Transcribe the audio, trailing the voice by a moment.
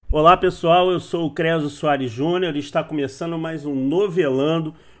Olá pessoal, eu sou o Creso Soares Júnior e está começando mais um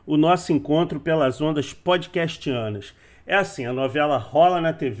Novelando, o nosso encontro pelas ondas podcastianas. É assim, a novela rola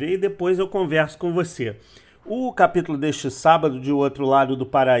na TV e depois eu converso com você. O capítulo deste sábado, de O Outro Lado do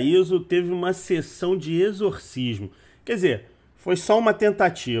Paraíso, teve uma sessão de exorcismo. Quer dizer, foi só uma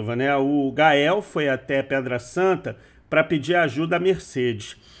tentativa, né? O Gael foi até Pedra Santa para pedir ajuda a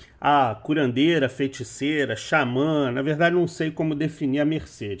Mercedes. A curandeira, feiticeira, xamã, na verdade não sei como definir a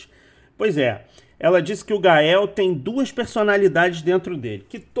Mercedes. Pois é, ela disse que o Gael tem duas personalidades dentro dele,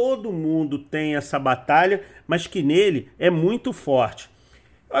 que todo mundo tem essa batalha, mas que nele é muito forte.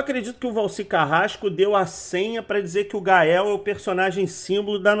 Eu acredito que o Valci Carrasco deu a senha para dizer que o Gael é o personagem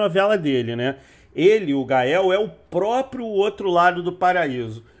símbolo da novela dele, né? Ele, o Gael, é o próprio Outro Lado do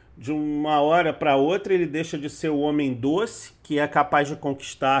Paraíso. De uma hora para outra ele deixa de ser o homem doce, que é capaz de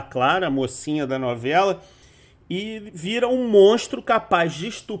conquistar a Clara, a mocinha da novela, e vira um monstro capaz de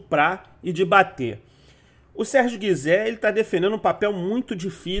estuprar e de bater. O Sérgio Guizé está defendendo um papel muito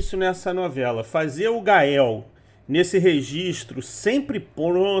difícil nessa novela. Fazer o Gael nesse registro sempre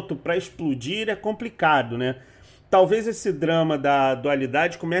pronto para explodir é complicado, né? Talvez esse drama da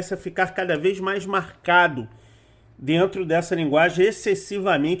dualidade comece a ficar cada vez mais marcado dentro dessa linguagem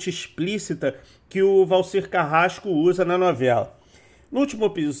excessivamente explícita que o Valcir Carrasco usa na novela. No último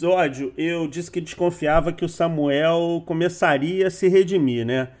episódio, eu disse que desconfiava que o Samuel começaria a se redimir,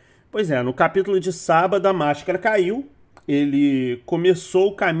 né? Pois é, no capítulo de sábado a máscara caiu, ele começou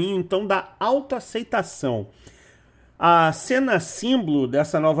o caminho então da autoaceitação. A cena símbolo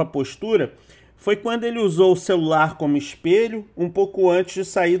dessa nova postura foi quando ele usou o celular como espelho um pouco antes de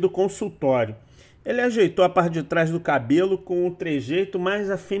sair do consultório. Ele ajeitou a parte de trás do cabelo com um trejeito mais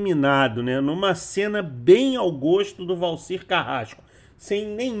afeminado, né? Numa cena bem ao gosto do Valcir Carrasco, sem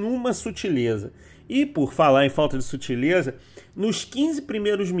nenhuma sutileza. E, por falar em falta de sutileza, nos 15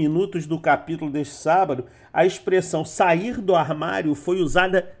 primeiros minutos do capítulo deste sábado, a expressão sair do armário foi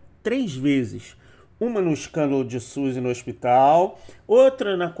usada 3 vezes. Uma no escândalo de Suzy no hospital,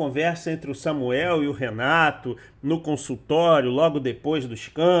 outra na conversa entre o Samuel e o Renato, no consultório, logo depois do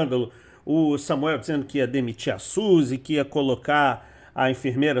escândalo, o Samuel dizendo que ia demitir a Suzy, que ia colocar a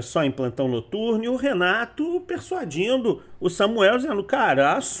enfermeira só em plantão noturno, e o Renato persuadindo o Samuel, dizendo,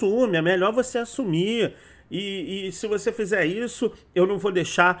 cara, assume, é melhor você assumir, e se você fizer isso, eu não vou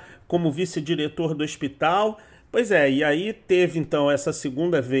deixar como vice-diretor do hospital. Pois é, e aí teve então essa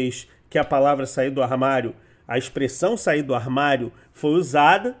segunda vez que a palavra sair do armário, a expressão sair do armário foi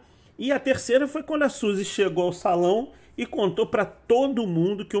usada, e a terceira foi quando a Suzy chegou ao salão e contou para todo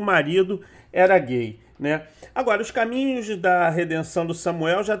mundo que o marido era gay, né? Agora, os caminhos da redenção do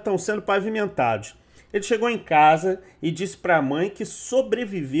Samuel já estão sendo pavimentados. Ele chegou em casa e disse para a mãe que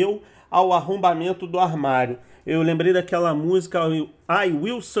sobreviveu ao arrombamento do armário. Eu lembrei daquela música I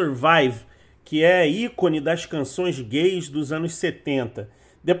Will Survive, que é ícone das canções gays dos anos 70.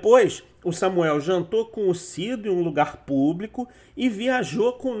 Depois, o Samuel jantou com o Cido em um lugar público e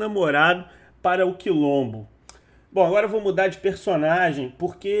viajou com o namorado para o Quilombo. Bom, agora eu vou mudar de personagem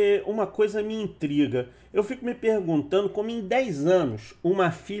porque uma coisa me intriga. Eu fico me perguntando como em 10 anos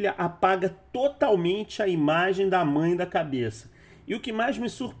uma filha apaga totalmente a imagem da mãe da cabeça. E o que mais me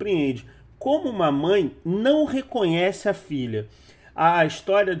surpreende, como uma mãe não reconhece a filha. A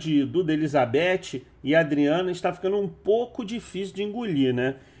história de Duda Elizabeth e Adriana está ficando um pouco difícil de engolir,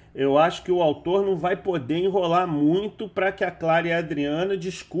 né? Eu acho que o autor não vai poder enrolar muito para que a Clara e a Adriana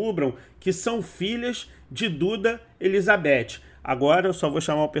descubram que são filhas de Duda Elizabeth. Agora eu só vou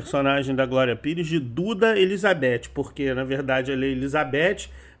chamar o personagem da Glória Pires de Duda Elizabeth, porque na verdade ela é Elizabeth,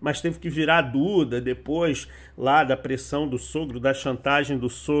 mas teve que virar Duda depois lá da pressão do sogro, da chantagem do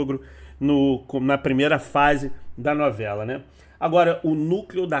sogro na primeira fase da novela, né? Agora, o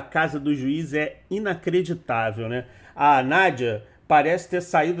núcleo da Casa do Juiz é inacreditável, né? A Nádia parece ter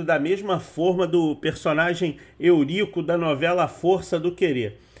saído da mesma forma do personagem Eurico da novela Força do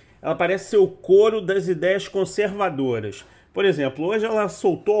Querer. Ela parece ser o coro das ideias conservadoras. Por exemplo, hoje ela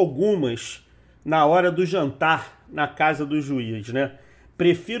soltou algumas na hora do jantar na casa do juiz, né?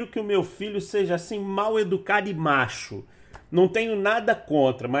 Prefiro que o meu filho seja assim mal educado e macho. Não tenho nada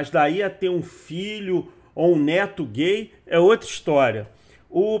contra, mas daí a ter um filho ou um neto gay é outra história.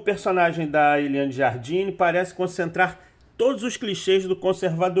 O personagem da Eliane Jardine parece concentrar todos os clichês do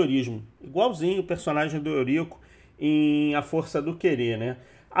conservadorismo, igualzinho o personagem do Eurico em A Força do Querer, né?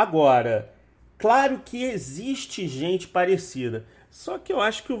 Agora, claro que existe gente parecida, só que eu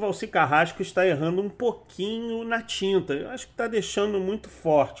acho que o Valci Carrasco está errando um pouquinho na tinta. Eu acho que está deixando muito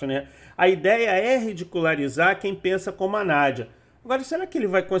forte, né? A ideia é ridicularizar quem pensa como a Nádia. Agora, será que ele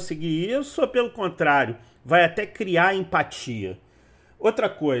vai conseguir isso ou, pelo contrário, vai até criar empatia? Outra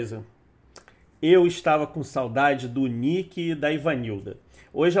coisa, eu estava com saudade do Nick e da Ivanilda.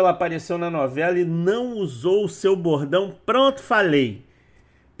 Hoje ela apareceu na novela e não usou o seu bordão "pronto, falei".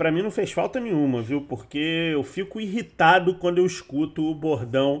 Pra mim não fez falta nenhuma, viu? Porque eu fico irritado quando eu escuto o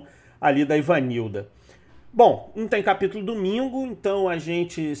bordão ali da Ivanilda. Bom, não tem capítulo domingo, então a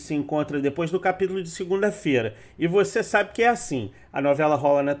gente se encontra depois do capítulo de segunda-feira. E você sabe que é assim, a novela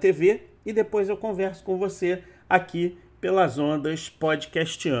rola na TV e depois eu converso com você aqui pelas ondas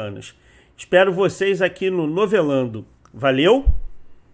podcastianas. Espero vocês aqui no Novelando. Valeu?